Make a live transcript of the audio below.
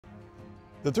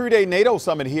The three-day NATO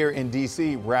summit here in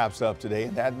D.C. wraps up today,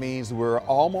 and that means we're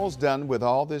almost done with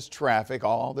all this traffic,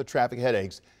 all the traffic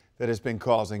headaches that it's been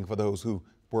causing for those who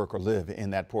work or live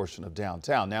in that portion of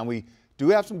downtown. Now, we do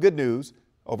have some good news.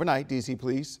 Overnight, D.C.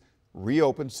 police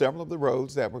reopened several of the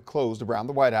roads that were closed around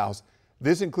the White House.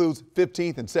 This includes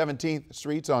 15th and 17th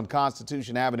Streets on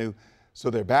Constitution Avenue,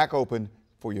 so they're back open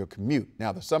for your commute.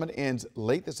 Now, the summit ends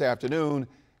late this afternoon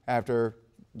after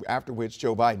which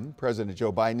President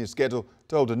Joe Biden is scheduled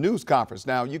to hold a news conference.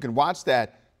 Now, you can watch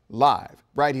that live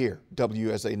right here,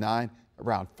 WUSA 9,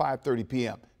 around 5:30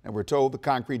 p.m. And we're told the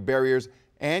concrete barriers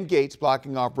and gates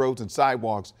blocking off roads and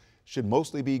sidewalks should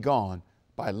mostly be gone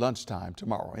by lunchtime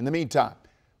tomorrow. In the meantime,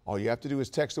 all you have to do is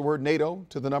text the word NATO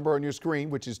to the number on your screen,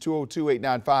 which is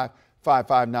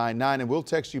 202-895-5599, and we'll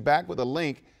text you back with a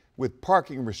link with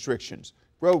parking restrictions,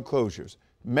 road closures,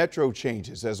 metro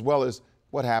changes, as well as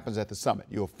what happens at the summit.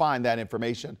 You'll find that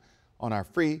information on our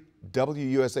free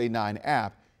WUSA 9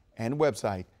 app and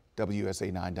website,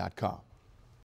 WUSA9.com.